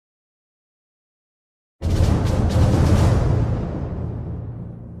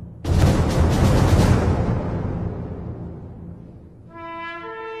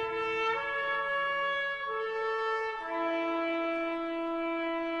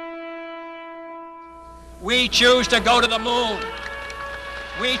We choose to go to the moon.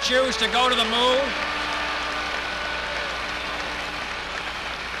 We choose to go to the moon.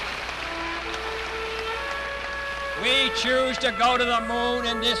 We choose to go to the moon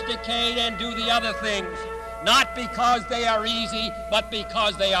in this decade and do the other things, not because they are easy, but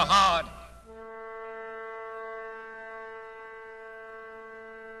because they are hard.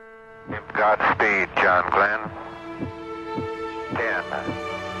 Godspeed, John Glenn. 10,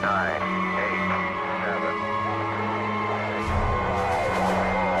 9, 8, 7.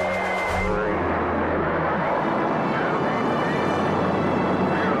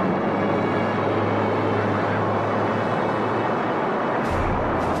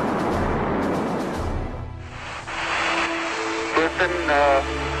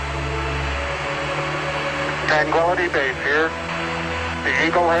 Tranquility Base here. The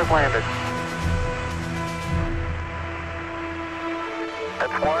Eagle has landed.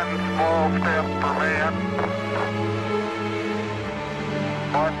 That's one small step for man,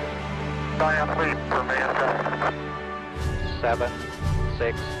 one giant leap for mankind. 7,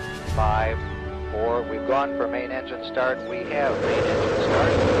 6, 5, 4. We've gone for main engine start. We have main engine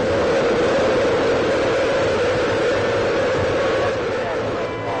start.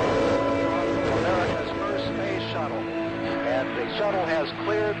 America's first space shuttle. And the shuttle has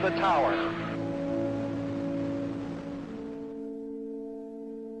cleared the tower.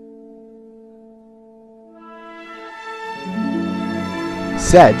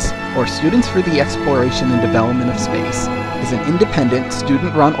 SEDS, or Students for the Exploration and Development of Space, is an independent,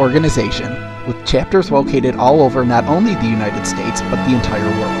 student-run organization with chapters located all over not only the United States, but the entire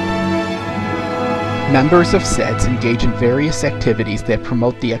world. Members of SEDS engage in various activities that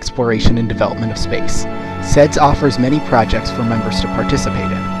promote the exploration and development of space. SEDS offers many projects for members to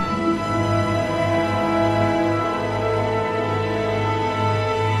participate in.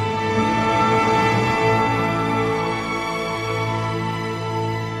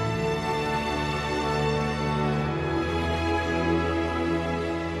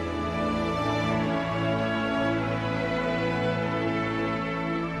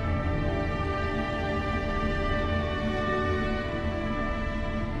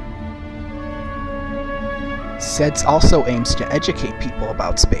 SEDS also aims to educate people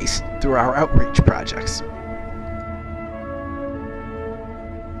about space through our outreach projects.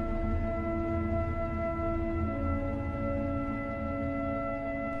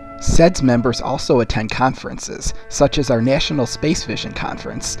 SEDS members also attend conferences, such as our National Space Vision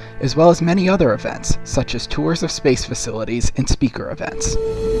Conference, as well as many other events, such as tours of space facilities and speaker events.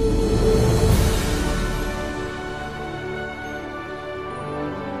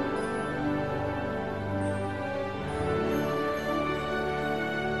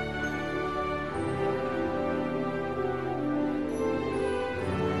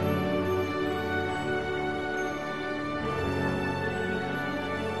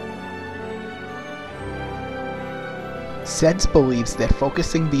 SEDS believes that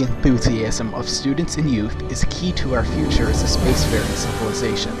focusing the enthusiasm of students and youth is key to our future as a spacefaring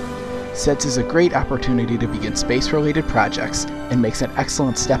civilization. SEDS is a great opportunity to begin space-related projects and makes an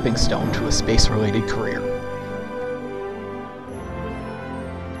excellent stepping stone to a space-related career.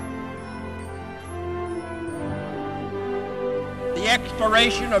 The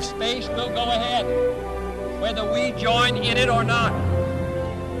exploration of space will go ahead, whether we join in it or not.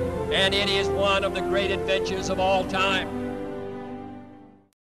 And it is one of the great adventures of all time.